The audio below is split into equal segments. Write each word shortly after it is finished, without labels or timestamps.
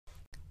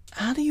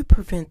How do you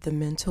prevent the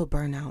mental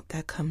burnout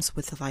that comes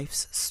with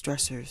life's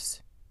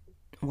stressors?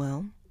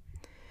 Well,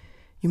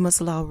 you must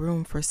allow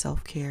room for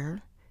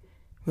self-care,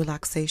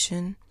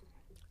 relaxation,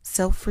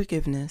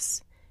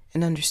 self-forgiveness,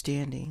 and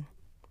understanding.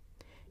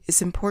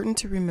 It's important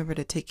to remember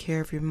to take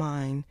care of your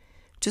mind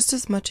just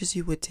as much as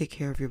you would take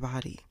care of your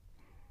body.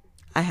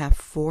 I have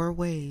 4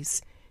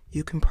 ways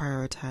you can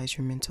prioritize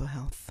your mental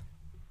health.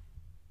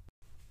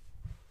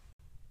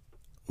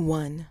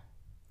 1.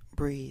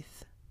 Breathe.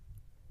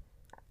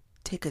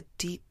 Take a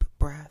deep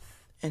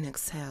breath and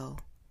exhale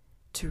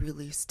to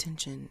release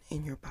tension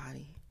in your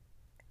body.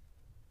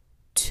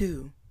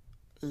 2.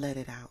 Let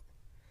it out.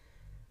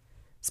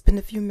 Spend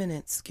a few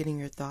minutes getting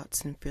your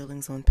thoughts and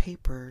feelings on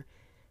paper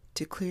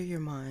to clear your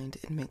mind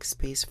and make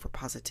space for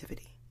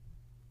positivity.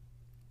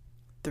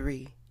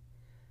 3.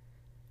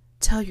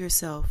 Tell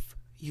yourself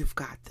you've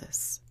got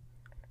this.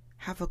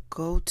 Have a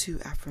go-to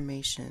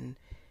affirmation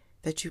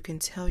that you can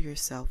tell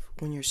yourself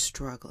when you're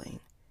struggling.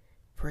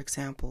 For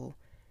example,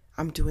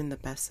 I'm doing the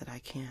best that I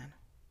can.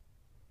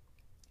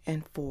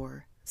 And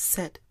 4,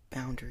 set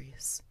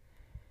boundaries.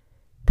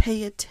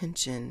 Pay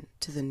attention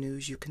to the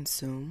news you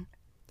consume,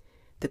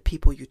 the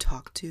people you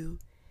talk to,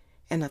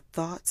 and the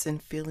thoughts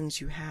and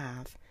feelings you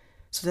have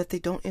so that they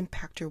don't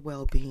impact your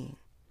well-being.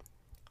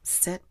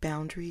 Set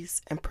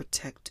boundaries and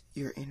protect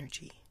your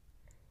energy.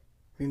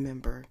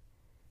 Remember,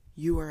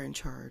 you are in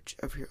charge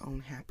of your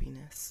own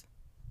happiness.